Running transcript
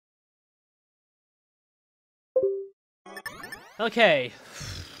Okay.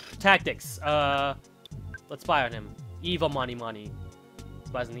 Tactics. Let's spy on him. Evil money.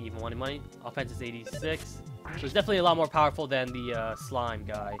 Spies on the evil money. Offense is 86. So it's definitely a lot more powerful than the slime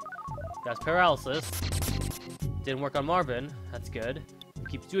guy. That's paralysis. Didn't work on Marvin. That's good.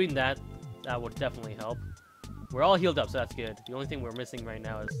 Keeps doing that. That would definitely help. We're all healed up, so that's good. The only thing we're missing right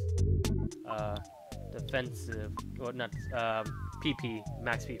now is defensive. Well, not PP,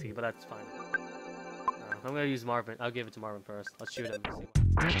 max PP, but that's fine. I'm gonna use Marvin. I'll give it to Marvin first. Let's shoot him.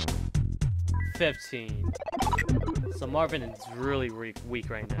 15. So Marvin is really weak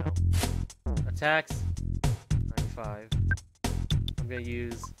right now. Attacks 95. I'm gonna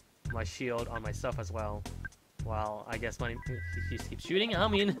use my shield on myself as well. While I guess he just keeps shooting. I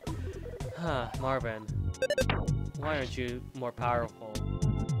mean, Marvin, why aren't you more powerful?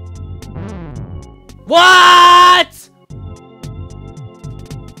 What?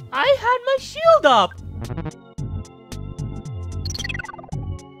 I had my shield up.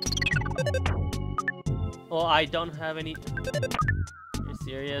 Well, I don't have any. You're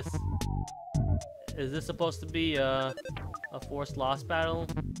serious? Is this supposed to be a forced loss battle?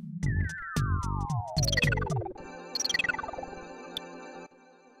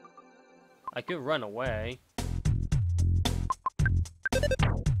 I could run away.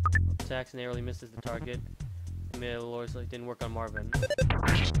 Attacks narrowly misses the target. Didn't work on Marvin.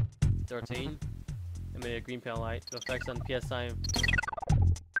 13. Emitted a green pale light. The effects on PSI.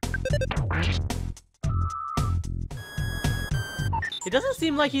 It doesn't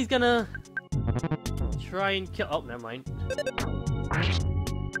seem like he's gonna try and kill. Oh, never mind.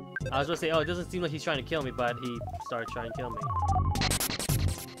 I was gonna say, oh, it doesn't seem like he's trying to kill me, but he started trying to kill me.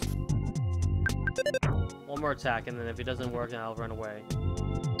 One more attack, and then if it doesn't work, then I'll run away.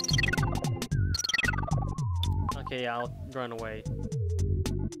 Okay, I'll run away.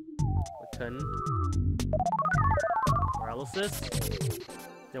 Couldn't. Paralysis.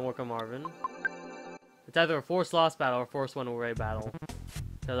 Didn't work on Marvin. It's either a forced loss battle or a forced one away battle.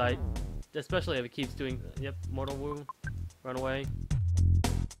 Because especially if it keeps doing, yep, mortal wound, run away.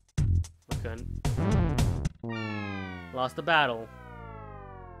 I couldn't. Lost the battle.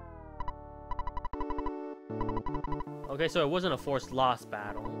 Okay, so it wasn't a forced loss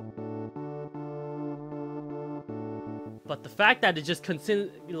battle. But the fact that it just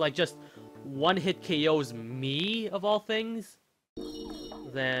just one hit KOs me of all things,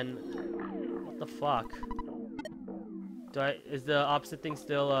 then what the fuck? Is the opposite thing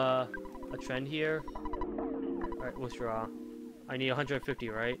still a trend here? Alright, withdraw. I need 150,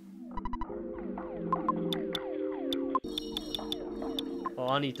 right? Oh,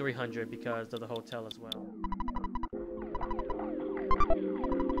 I'll need 300 because of the hotel as well.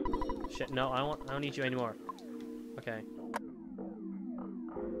 Shit, no, I don't need you anymore. Okay.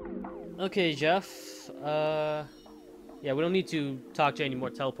 Okay, Jeff. Yeah, we don't need to talk to any more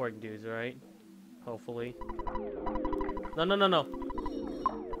teleporting dudes, right? Hopefully. No.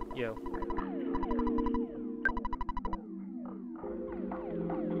 Yo.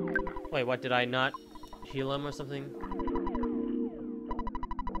 Wait, what? Did I not heal him or something?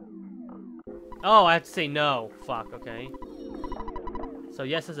 Oh, I have to say no. Fuck, okay. So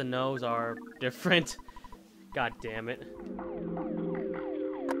yeses and nos are different. God damn it.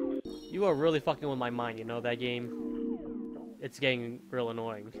 You are really fucking with my mind, you know, that game? It's getting real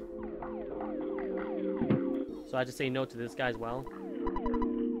annoying. So I have to say no to this guy as well.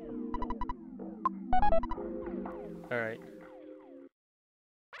 Alright.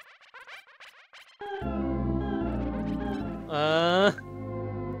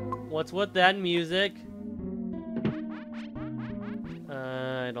 What's with that music?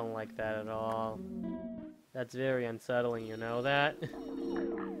 I don't like that at all. That's very unsettling, you know that?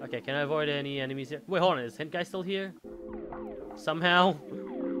 Okay, can I avoid any enemies here? Wait, hold on, is Hint Guy still here? Somehow?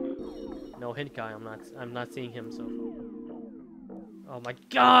 No, Hint Guy, I'm not seeing him so far. Oh my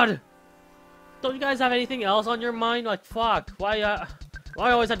god! Don't you guys have anything else on your mind? Like, fuck, why I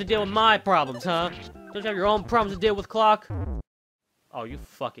always have to deal with my problems, huh? Don't you have your own problems to deal with, Clock? Oh, you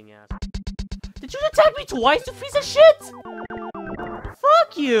fucking ass. Did you attack me twice, you piece of shit?!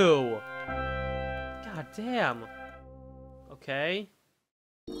 Fuck you! God damn. Okay.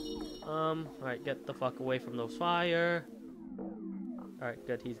 Alright, get the fuck away from those fire. Alright,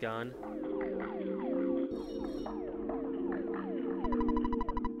 good, he's gone.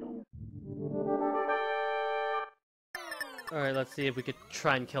 Alright, let's see if we could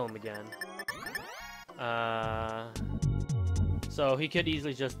try and kill him again. So he could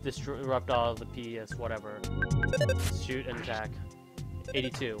easily just disrupt all of the PS, whatever. Shoot and attack.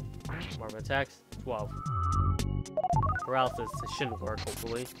 82. Marvin attacks. 12. Paralysis. It shouldn't work,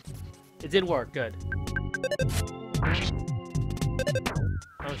 hopefully. It did work, good.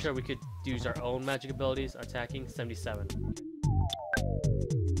 I'm sure we could use our own magic abilities. Attacking 77.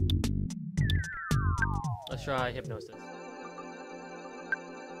 Let's try hypnosis.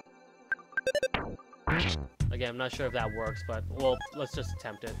 Again, I'm not sure if that works, but well, let's just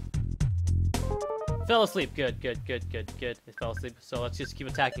attempt it. Fell asleep. Good. It fell asleep. So let's just keep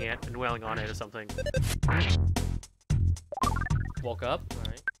attacking it and wailing on it or something. Woke up.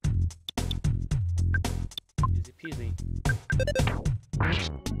 Alright. Easy peasy.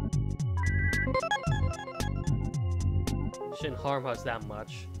 Shouldn't harm us that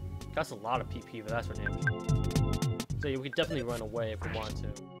much. That's a lot of PP, but that's for damn sure. So yeah, we could definitely run away if we want to.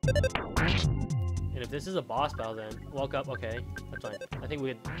 And if this is a boss battle, then woke up. Okay, that's fine. I think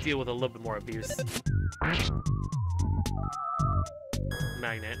we could deal with a little bit more abuse.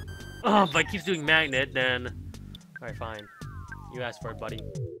 Magnet. Oh, if I keep doing magnet, then alright, fine. You asked for it, buddy.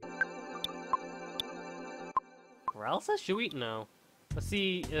 Paralysis? Should we? No. Let's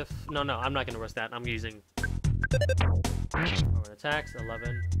see if... No, I'm not gonna risk that. I'm using... Forward attacks,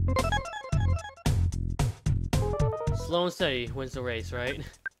 11. Slow and steady wins the race, right?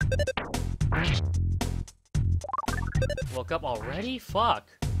 Woke up already? Fuck.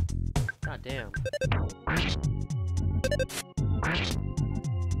 God damn.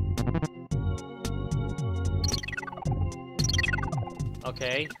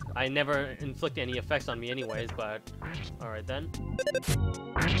 Okay, I never inflict any effects on me anyways, but... Alright then.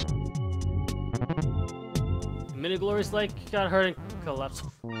 Mini Glorious Lake got hurt and collapsed.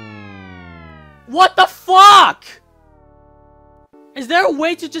 What the fuck?! Is there a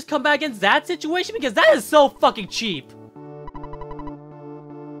way to just come back against that situation? Because that is so fucking cheap!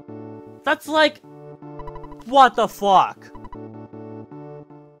 That's like... What the fuck?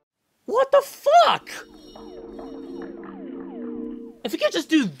 What the fuck?! If he could just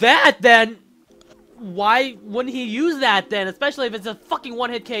do that, then... Why wouldn't he use that then? Especially if it's a fucking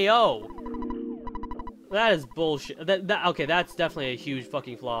one-hit KO. That is bullshit. Okay, that's definitely a huge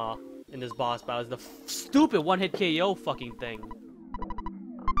fucking flaw in this boss battle. Is the stupid one-hit KO fucking thing.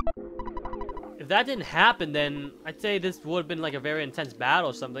 If that didn't happen, then I'd say this would have been like a very intense battle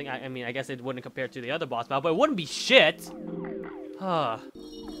or something. I mean, I guess it wouldn't compare to the other boss battle, but it wouldn't be shit. Huh.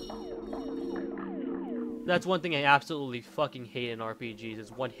 That's one thing I absolutely fucking hate in RPGs,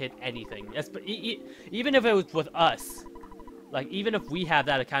 is one-hit anything. Even if it was with us. Like, even if we have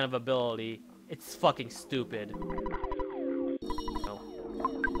that kind of ability, it's fucking stupid. No.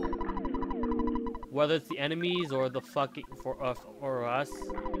 Whether it's the enemies or the fucking... or us.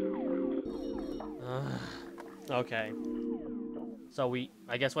 Okay. So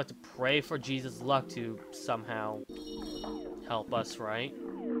I guess we have to pray for Jesus' luck to somehow help us, right?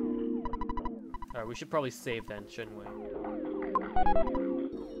 Alright, we should probably save then, shouldn't we?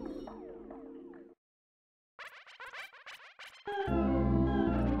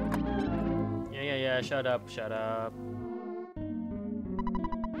 Yeah, shut up.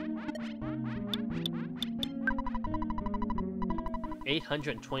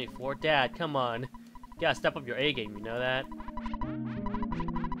 824? Dad, come on. You gotta step up your A game, you know that?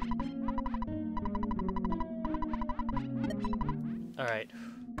 Alright.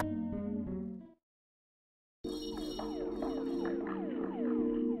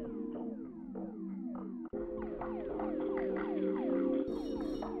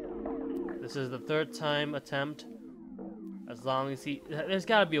 This is the third time attempt. As long as there's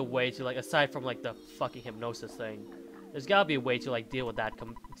gotta be a way to, like, aside from, like, the fucking hypnosis thing. There's gotta be a way to, like, deal with that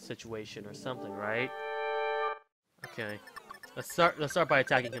situation or something, right? Okay. Let's start by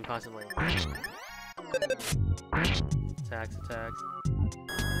attacking him constantly. Attacks.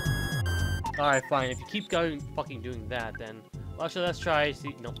 Alright, fine. If you keep fucking doing that, then... Well, actually, let's try...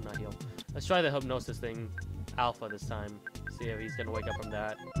 Nope, not heal. Let's try the hypnosis thing, Alpha, this time. See if he's gonna wake up from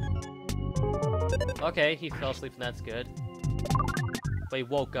that. Okay, he fell asleep, and that's good. But he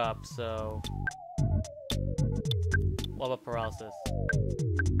woke up, so... What about paralysis?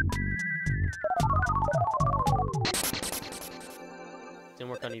 Didn't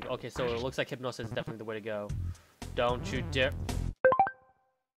work on either. Okay, so it looks like hypnosis is definitely the way to go. Don't you dare...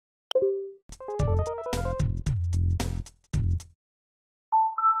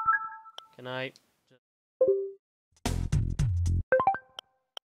 Can I...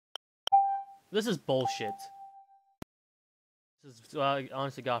 This is bullshit. This is,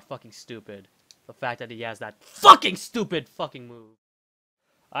 honest to God, fucking stupid. The fact that he has that fucking stupid fucking move.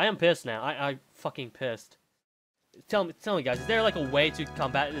 I am pissed now. I fucking pissed. Tell me guys, is there like a way to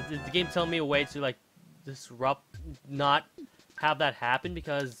combat? Is the game telling me a way to like disrupt, not have that happen?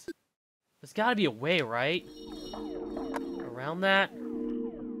 Because there's gotta be a way, right? Around that?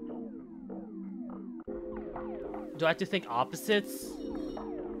 Do I have to think opposites?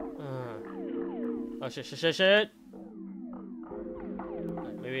 Oh shit, shit, shit, shit!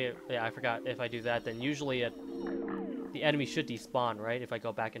 Maybe, yeah, I forgot. If I do that, then usually the enemy should despawn, right? If I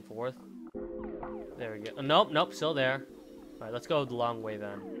go back and forth. There we go. Nope, nope, still there. Alright, let's go the long way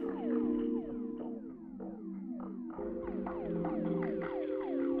then.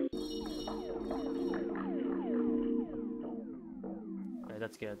 Alright,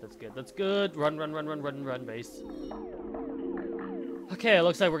 that's good, that's good, that's good. Run, run, run, run, run, run, base. Okay, it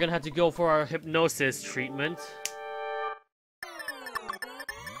looks like we're gonna have to go for our hypnosis treatment.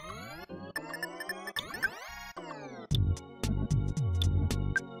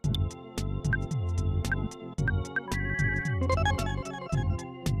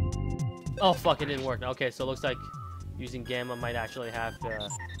 Oh fuck, it didn't work. Okay, so it looks like using Gamma might actually have a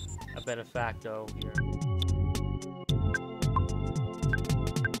benefacto here.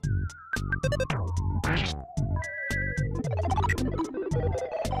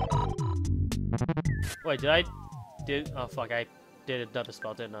 Wait, oh fuck, I did another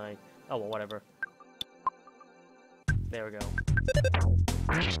spell, didn't I? Oh well, whatever. There we go.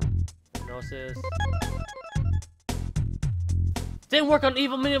 Hypnosis. Didn't work on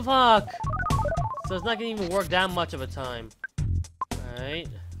Evil Minion Fuck! So it's not gonna even work that much of a time. Alright.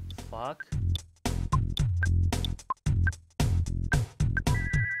 Fuck.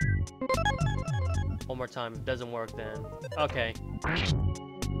 One more time. It doesn't work then. Okay.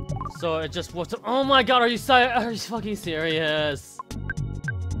 So it just was. Oh my god, are you fucking serious?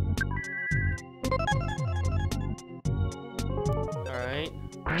 Alright.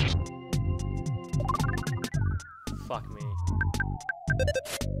 Fuck me.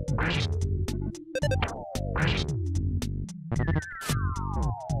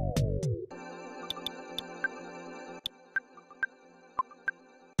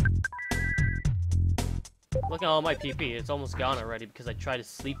 Look at all my PP. It's almost gone already because I tried to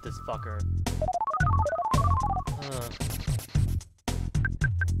sleep this fucker.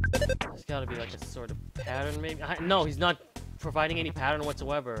 There's gotta be like a sort of pattern, maybe? No, he's not providing any pattern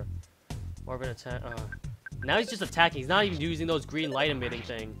whatsoever. More of an attack. Now he's just attacking. He's not even using those green light emitting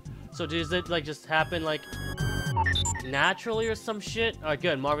thing. So does it like just happen like naturally or some shit? Alright,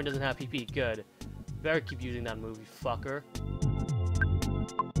 good. Marvin doesn't have PP. Good. Better keep using that move, you fucker.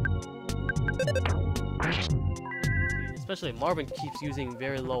 Especially Marvin keeps using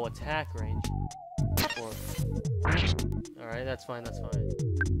very low attack range. Alright, that's fine, that's fine.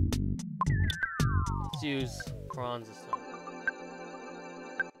 Let's use prawns this time.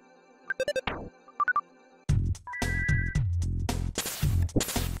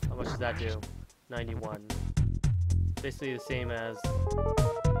 How much does that do? 91. Basically the same as...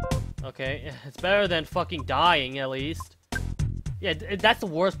 Okay, it's better than fucking dying, at least. Yeah, that's the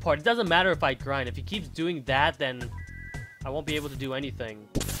worst part. It doesn't matter if I grind. If he keeps doing that, then I won't be able to do anything.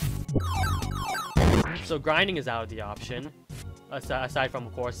 So grinding is out of the option. Aside from,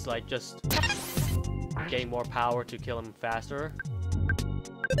 of course, like, just getting more power to kill him faster.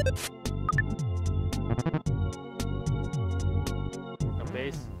 Work on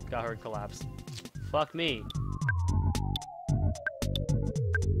base. Got her collapse. Fuck me.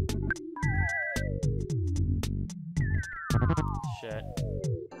 Shit.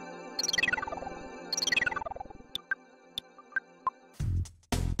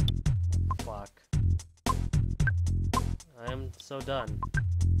 Fuck. I am so done.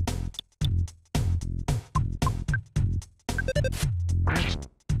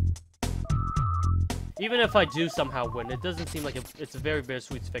 Even if I do somehow win, it doesn't seem like it's a very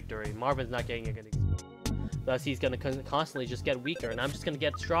bittersweet victory. Marvin's not getting a good experience. Thus, he's gonna constantly just get weaker, and I'm just gonna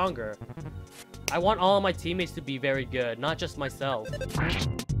get stronger. I want all of my teammates to be very good, not just myself.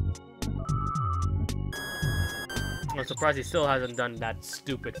 I'm surprised he still hasn't done that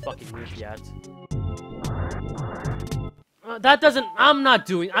stupid fucking move yet. That doesn't... I'm not...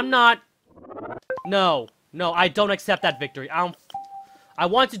 No, I don't accept that victory. I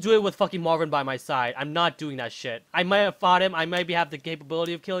want to do it with fucking Marvin by my side. I'm not doing that shit. I might have fought him, I maybe have the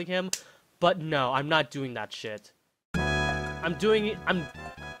capability of killing him, but no, I'm not doing that shit. I'm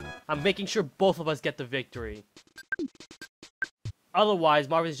making sure both of us get the victory. Otherwise,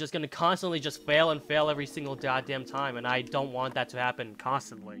 Marvin's just gonna constantly just fail and fail every single goddamn time, and I don't want that to happen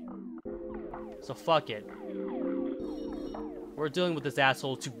constantly. So fuck it. We're dealing with this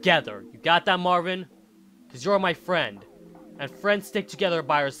asshole together. You got that, Marvin? Because you're my friend. And friends stick together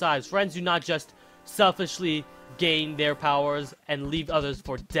by our sides. Friends do not just selfishly gain their powers and leave others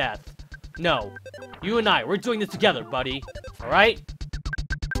for death. No. You and I, we're doing this together, buddy. Alright?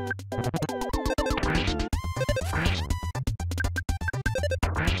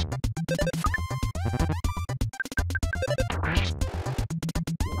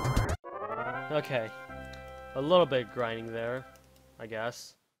 Okay. A little bit of grinding there, I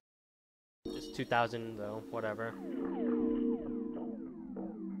guess. Just 2,000 though, whatever.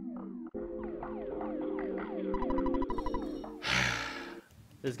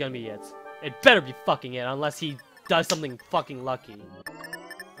 This is gonna be it. It better be fucking it, unless he does something fucking lucky.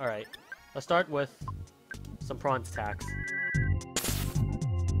 Alright, let's start with some prawn attacks.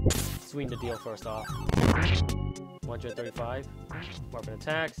 Sweeten the deal first off. 135. Weapon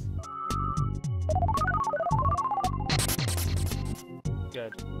attacks.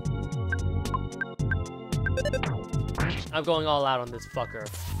 Good. I'm going all out on this fucker.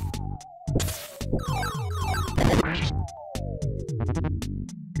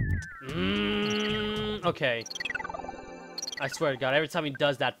 Okay. I swear to God, every time he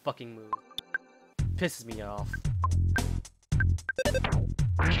does that fucking move, pisses me off.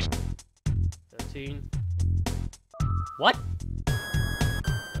 13. What?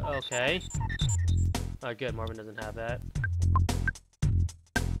 Okay. Oh, good. Marvin doesn't have that.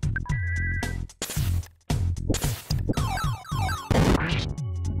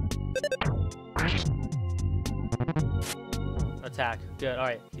 Attack. Good.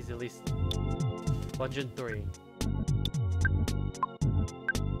 Alright. He's at least 103.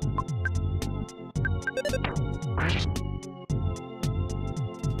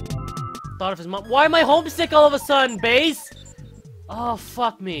 Thought of his mom. Why am I homesick all of a sudden, base? Oh,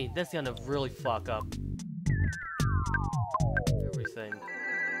 fuck me. That's gonna really fuck up everything.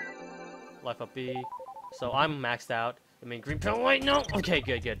 Life up B. So I'm maxed out. I mean, green pill. Wait, no. Okay,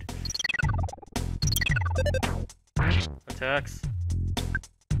 good, good. Attacks.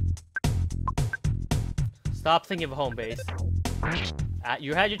 Stop thinking of home base.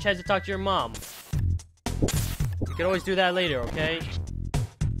 You had your chance to talk to your mom. You can always do that later, okay?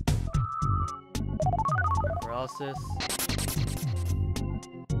 Paralysis.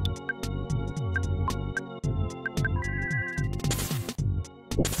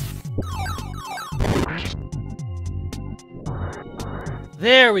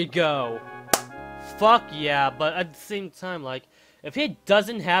 There we go! Fuck yeah, but at the same time, like, if he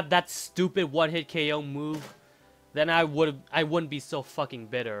doesn't have that stupid one-hit KO move, then I wouldn't be so fucking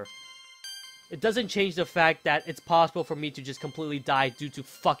bitter. It doesn't change the fact that it's possible for me to just completely die due to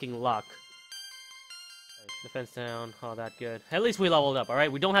fucking luck. Defense down, oh, that good. At least we leveled up,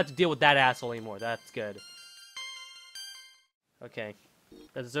 alright? We don't have to deal with that asshole anymore, that's good. Okay,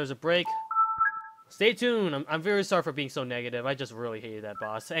 that deserves a break. Stay tuned. I'm very sorry for being so negative. I just really hated that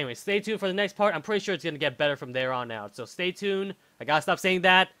boss. Anyway, stay tuned for the next part. I'm pretty sure it's going to get better from there on out. So stay tuned. I gotta stop saying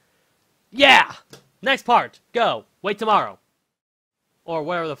that. Yeah! Next part. Go. Wait tomorrow. Or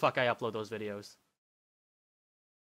wherever the fuck I upload those videos.